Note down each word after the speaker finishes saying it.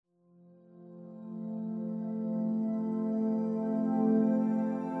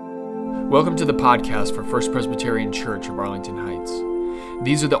Welcome to the podcast for First Presbyterian Church of Arlington Heights.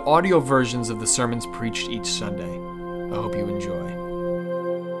 These are the audio versions of the sermons preached each Sunday. I hope you enjoy.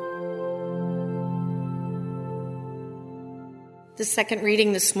 The second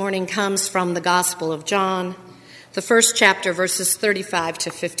reading this morning comes from the Gospel of John, the first chapter, verses 35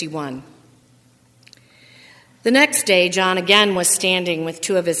 to 51. The next day, John again was standing with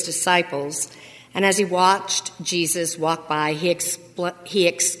two of his disciples, and as he watched Jesus walk by, he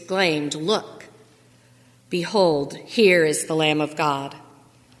exclaimed, "Look, behold, here is the Lamb of God."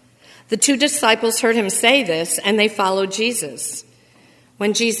 The two disciples heard him say this, and they followed Jesus.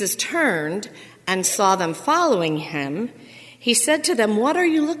 When Jesus turned and saw them following him, he said to them, "What are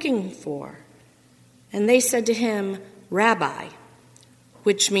you looking for?" And they said to him, "Rabbi,"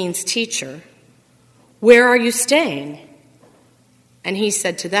 which means teacher, "where are you staying?" And he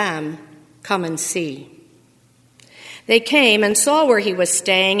said to them, "Come and see." They came and saw where he was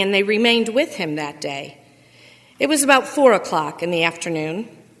staying, and they remained with him that day. It was about 4:00 in the afternoon.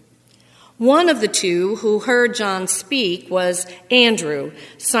 One of the two who heard John speak was Andrew,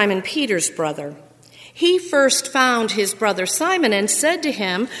 Simon Peter's brother. He first found his brother Simon and said to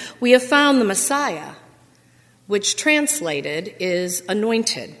him, "We have found the Messiah," which translated is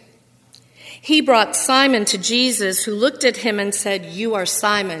anointed. He brought Simon to Jesus, who looked at him and said, "You are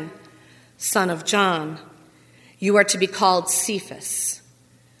Simon, son of John. You are to be called Cephas,"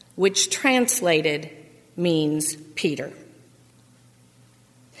 which translated means Peter.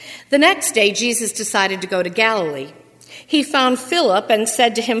 The next day, Jesus decided to go to Galilee. He found Philip and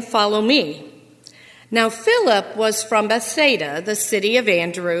said to him, "Follow me." Now Philip was from Bethsaida, the city of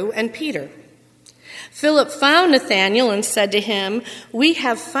Andrew and Peter. Philip found Nathanael and said to him, "We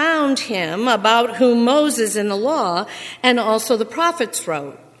have found him about whom Moses in the law and also the prophets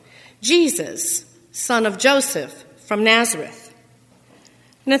wrote, Jesus, son of Joseph, from Nazareth."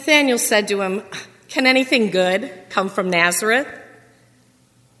 Nathanael said to him, "Can anything good come from Nazareth?"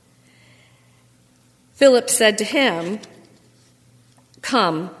 Philip said to him,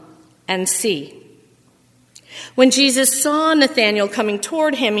 "Come and see." When Jesus saw Nathanael coming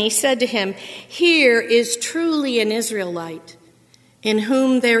toward him, he said to him, "Here is truly an Israelite, in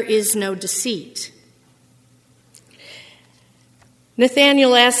whom there is no deceit."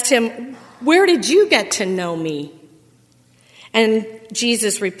 Nathanael asked him, "Where did you get to know me?" And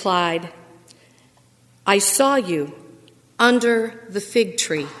Jesus replied, "I saw you under the fig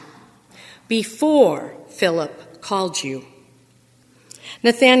tree before Philip called you."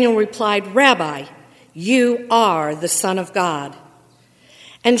 Nathanael replied, "Rabbi, you are the Son of God."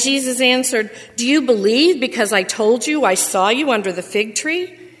 And Jesus answered, "Do you believe because I told you I saw you under the fig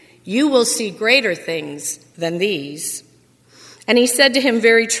tree? You will see greater things than these." And he said to him,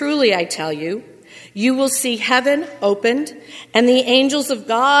 "Very truly, I tell you, you will see heaven opened and the angels of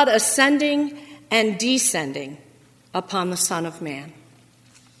God ascending and descending upon the Son of Man."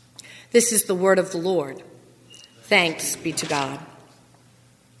 This is the word of the Lord. Thanks be to God.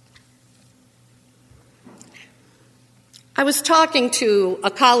 I was talking to a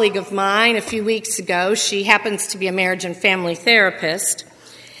colleague of mine a few weeks ago. She happens to be a marriage and family therapist.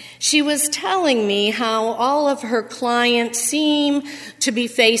 She was telling me how all of her clients seem to be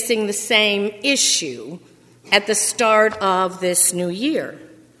facing the same issue at the start of this new year.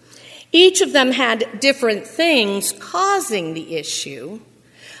 Each of them had different things causing the issue,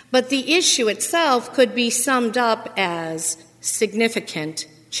 but the issue itself could be summed up as significant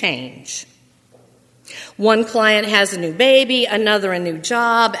change. One client has a new baby, another a new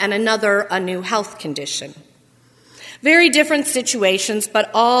job, and another a new health condition. Very different situations, but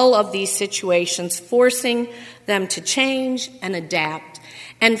all of these situations forcing them to change and adapt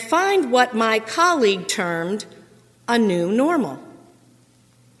and find what my colleague termed a new normal.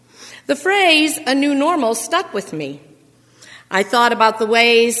 The phrase, "a new normal," stuck with me. I thought about the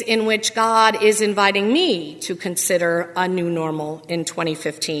ways in which God is inviting me to consider a new normal in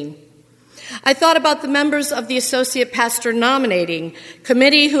 2015. I thought about the members of the Associate Pastor Nominating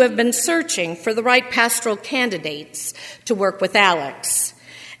Committee who have been searching for the right pastoral candidates to work with Alex,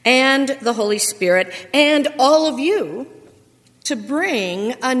 and the Holy Spirit, and all of you to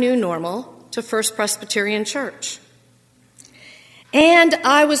bring a new normal to First Presbyterian Church. And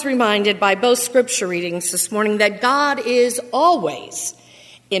I was reminded by both scripture readings this morning that God is always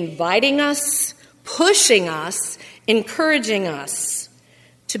inviting us, pushing us, encouraging us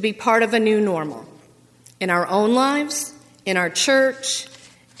to be part of a new normal in our own lives, in our church,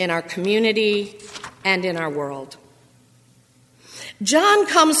 in our community, and in our world. John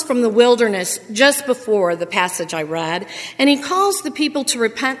comes from the wilderness just before the passage I read, and he calls the people to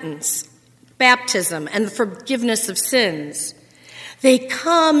repentance, baptism, and the forgiveness of sins. They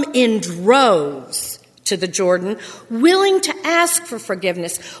come in droves to the Jordan, willing to ask for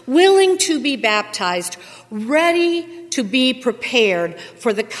forgiveness, willing to be baptized, ready to be prepared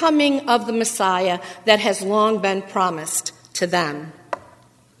for the coming of the Messiah that has long been promised to them.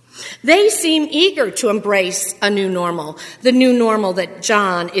 They seem eager to embrace a new normal, the new normal that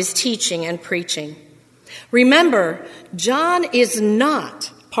John is teaching and preaching. Remember, John is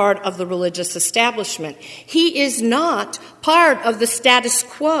not part of the religious establishment. He is not part of the status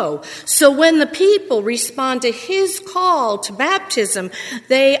quo. So when the people respond to his call to baptism,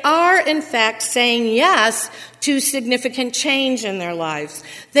 they are in fact saying yes to significant change in their lives.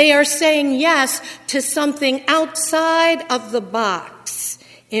 They are saying yes to something outside of the box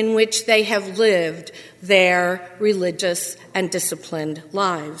in which they have lived their religious and disciplined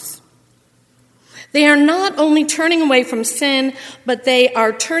lives. They are not only turning away from sin, but they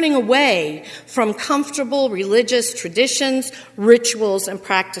are turning away from comfortable religious traditions, rituals, and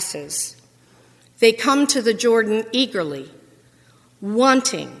practices. They come to the Jordan eagerly,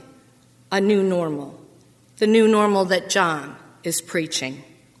 wanting a new normal, the new normal that John is preaching.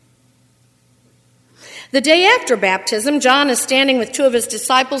 The day after baptism, John is standing with two of his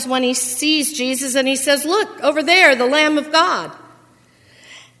disciples when he sees Jesus, and he says, "Look, over there, the Lamb of God."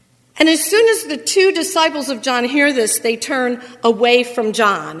 And as soon as the two disciples of John hear this, they turn away from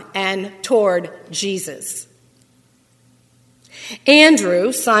John and toward Jesus.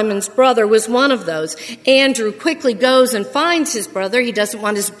 Andrew, Simon's brother, was one of those. Andrew quickly goes and finds his brother. He doesn't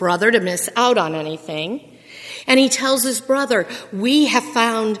want his brother to miss out on anything. And he tells his brother, "We have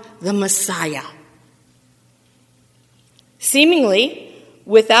found the Messiah." Seemingly,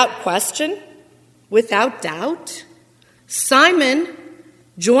 without question, without doubt, Simon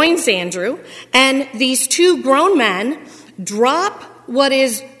joins Andrew, and these two grown men drop what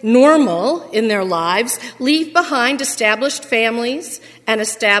is normal in their lives, leave behind established families and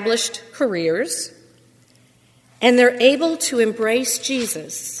established careers, and they're able to embrace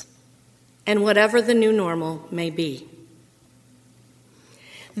Jesus and whatever the new normal may be.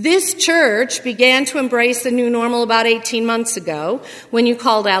 This church began to embrace the new normal about 18 months ago when you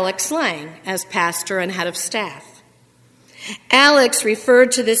called Alex Lang as pastor and head of staff. Alex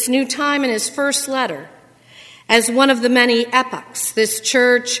referred to this new time in his first letter as one of the many epochs this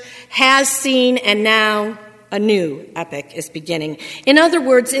church has seen, and now a new epoch is beginning. In other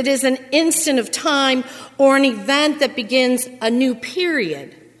words, it is an instant of time or an event that begins a new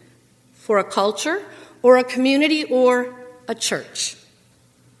period for a culture or a community or a church.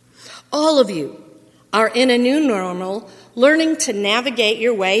 All of you are in a new normal, learning to navigate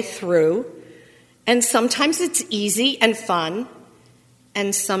your way through. And sometimes it's easy and fun,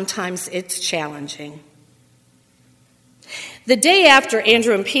 and sometimes it's challenging. The day after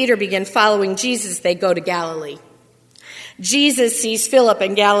Andrew and Peter begin following Jesus, they go to Galilee. Jesus sees Philip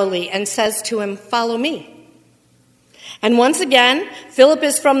in Galilee and says to him, "Follow me." And once again, Philip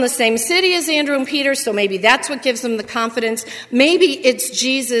is from the same city as Andrew and Peter, so maybe that's what gives him the confidence. Maybe it's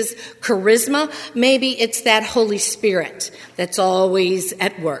Jesus' charisma. Maybe it's that Holy Spirit that's always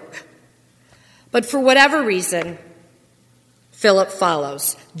at work. But for whatever reason, Philip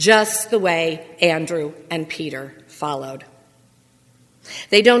follows, just the way Andrew and Peter followed.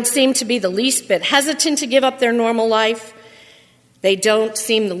 They don't seem to be the least bit hesitant to give up their normal life. They don't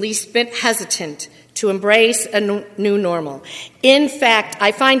seem the least bit hesitant to embrace a new normal. In fact,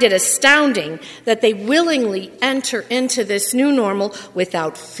 I find it astounding that they willingly enter into this new normal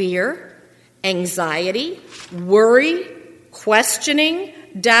without fear, anxiety, worry, questioning,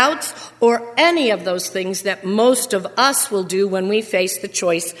 doubts, or any of those things that most of us will do when we face the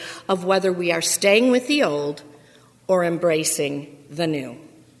choice of whether we are staying with the old or embracing the new.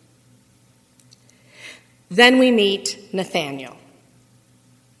 Then we meet Nathanael.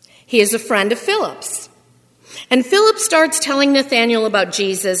 He is a friend of Philip's. And Philip starts telling Nathanael about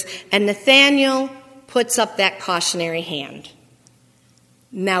Jesus, and Nathanael puts up that cautionary hand.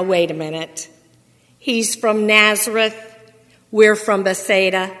 Now, wait a minute. He's from Nazareth. We're from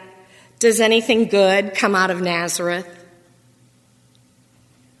Bethsaida. Does anything good come out of Nazareth?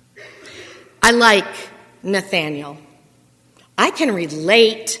 I like Nathanael. I can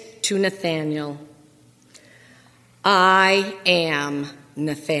relate to Nathanael. I am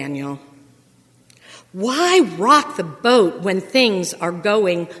Nathanael. Why rock the boat when things are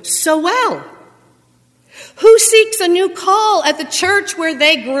going so well? Who seeks a new call at the church where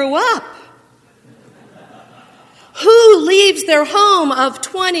they grew up? Who leaves their home of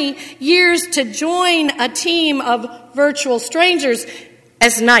 20 years to join a team of virtual strangers,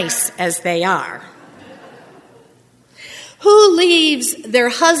 as nice as they are? Who leaves their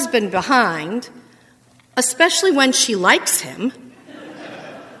husband behind, especially when she likes him,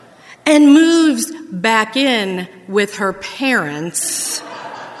 and moves back in with her parents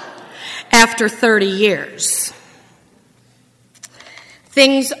after 30 years.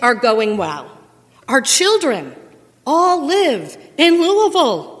 Things are going well. Our children all live in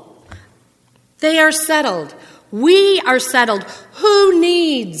Louisville. They are settled. We are settled. Who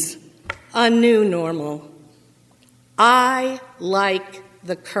needs a new normal? I like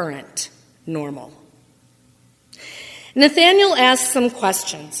the current normal. Nathaniel asks some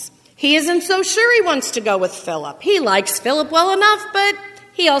questions. He isn't so sure he wants to go with Philip. He likes Philip well enough, but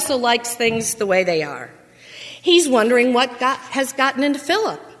he also likes things the way they are. He's wondering what has gotten into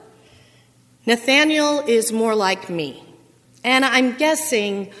Philip. Nathaniel is more like me, and I'm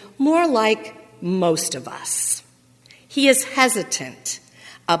guessing more like most of us. He is hesitant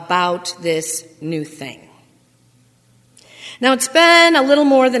about this new thing. Now, it's been a little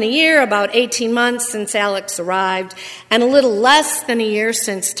more than a year, about 18 months since Alex arrived, and a little less than a year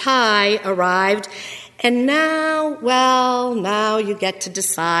since Ty arrived. And now you get to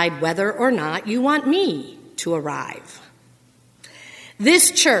decide whether or not you want me to arrive. This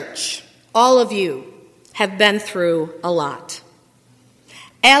church, all of you, have been through a lot.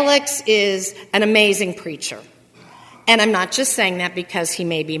 Alex is an amazing preacher. And I'm not just saying that because he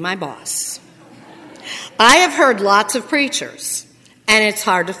may be my boss. I have heard lots of preachers, and it's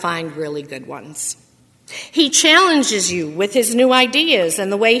hard to find really good ones. He challenges you with his new ideas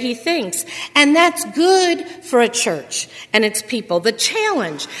and the way he thinks, and that's good for a church and its people, the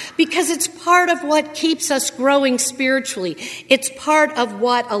challenge, because it's part of what keeps us growing spiritually. It's part of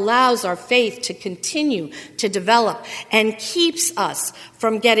what allows our faith to continue to develop and keeps us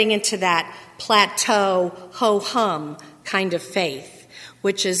from getting into that plateau, ho-hum kind of faith,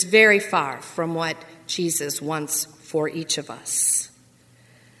 which is very far from what Jesus wants for each of us.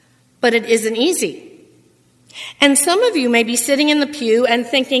 But it isn't easy. And some of you may be sitting in the pew and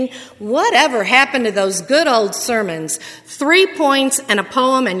thinking, whatever happened to those good old sermons? 3 points and a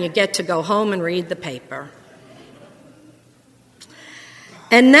poem, and you get to go home and read the paper.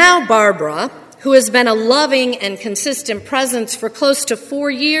 And now Barbara, who has been a loving and consistent presence for close to 4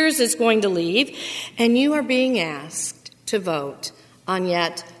 years, is going to leave, and you are being asked to vote on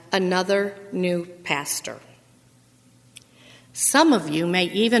yet another new pastor. Some of you may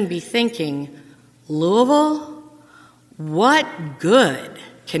even be thinking, Louisville? What good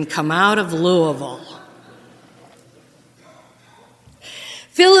can come out of Louisville?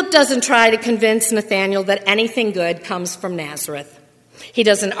 Philip doesn't try to convince Nathaniel that anything good comes from Nazareth. He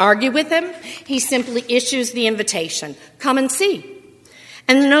doesn't argue with him. He simply issues the invitation, come and see.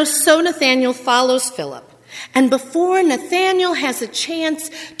 And so Nathaniel follows Philip. And before Nathaniel has a chance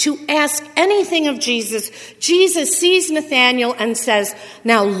to ask anything of Jesus, Jesus sees Nathaniel and says,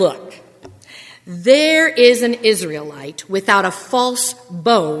 now look, there is an Israelite without a false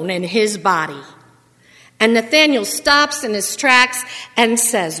bone in his body. And Nathaniel stops in his tracks and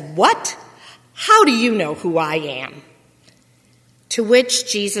says, what? How do you know who I am? To which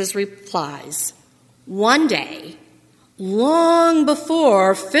Jesus replies, one day, long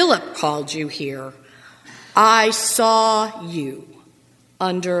before Philip called you here, I saw you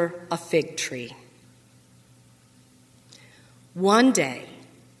under a fig tree. One day,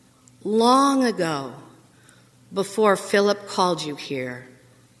 long ago, before Philip called you here,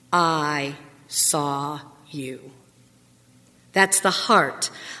 I saw you. That's the heart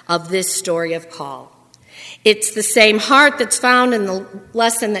of this story of call. It's the same heart that's found in the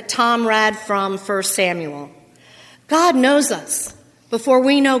lesson that Tom read from 1 Samuel. God knows us before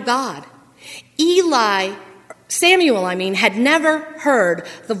we know God. Samuel had never heard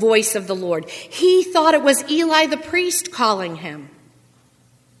the voice of the Lord. He thought it was Eli the priest calling him.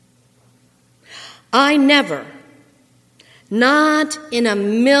 I never, not in a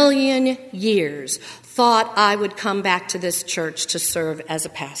million years, thought I would come back to this church to serve as a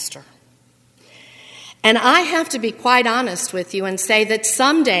pastor. And I have to be quite honest with you and say that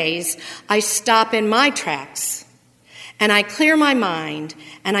some days I stop in my tracks and I clear my mind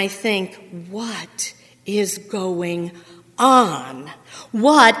and I think, what is going on?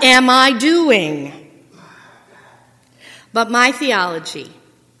 What am I doing? But my theology,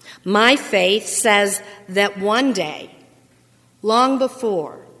 my faith says that one day, long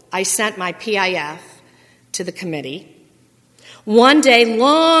before I sent my PIF to the committee, one day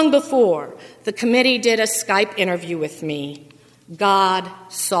long before the committee did a Skype interview with me, God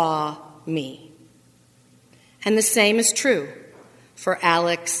saw me. And the same is true for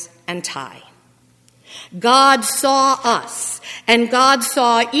Alex and Ty. God saw us, and God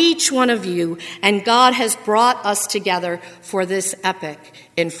saw each one of you, and God has brought us together for this epic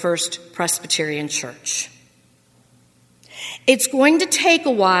in First Presbyterian Church. It's going to take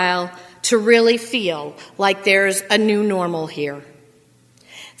a while to really feel like there's a new normal here.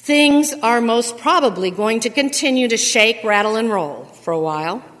 Things are most probably going to continue to shake, rattle, and roll for a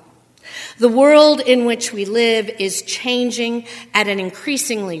while. The world in which we live is changing at an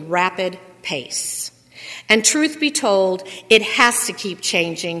increasingly rapid pace. And truth be told, it has to keep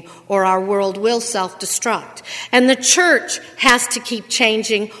changing or our world will self-destruct. And the church has to keep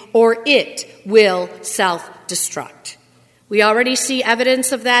changing or it will self-destruct. We already see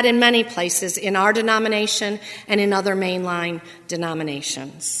evidence of that in many places in our denomination and in other mainline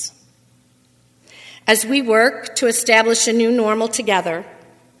denominations. As we work to establish a new normal together,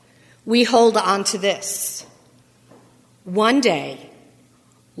 we hold on to this. One day,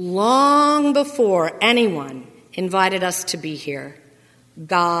 long before anyone invited us to be here,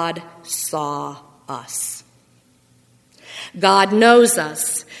 God saw us. God knows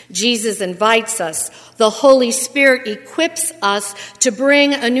us. Jesus invites us. The Holy Spirit equips us to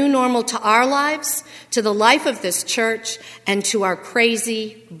bring a new normal to our lives, to the life of this church, and to our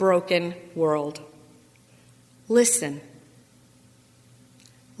crazy, broken world. Listen.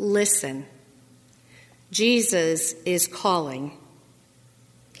 Listen. Jesus is calling.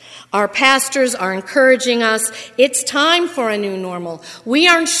 Our pastors are encouraging us. It's time for a new normal. We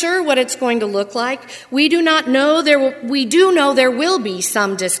aren't sure what it's going to look like. We do know there will be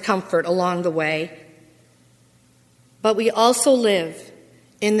some discomfort along the way. But we also live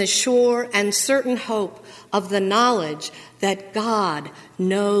in the sure and certain hope of the knowledge that God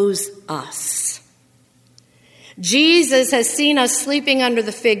knows us. Jesus has seen us sleeping under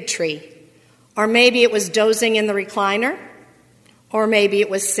the fig tree, or maybe it was dozing in the recliner, or maybe it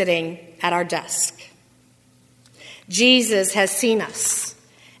was sitting at our desk. Jesus has seen us,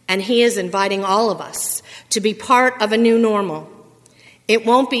 and he is inviting all of us to be part of a new normal. It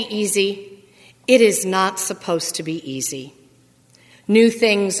won't be easy. It is not supposed to be easy. New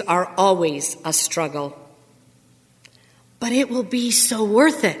things are always a struggle. But it will be so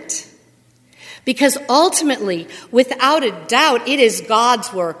worth it. Because ultimately, without a doubt, it is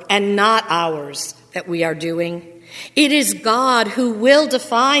God's work and not ours that we are doing. It is God who will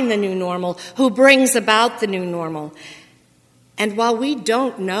define the new normal, who brings about the new normal. And while we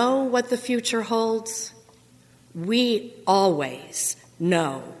don't know what the future holds, we always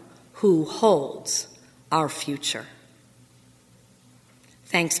know who holds our future.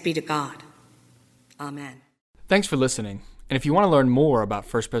 Thanks be to God. Amen. Thanks for listening. And if you want to learn more about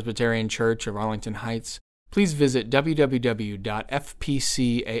First Presbyterian Church of Arlington Heights, please visit www.fpcah.org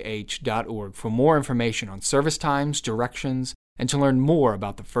for more information on service times, directions, and to learn more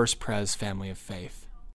about the First Pres family of faith.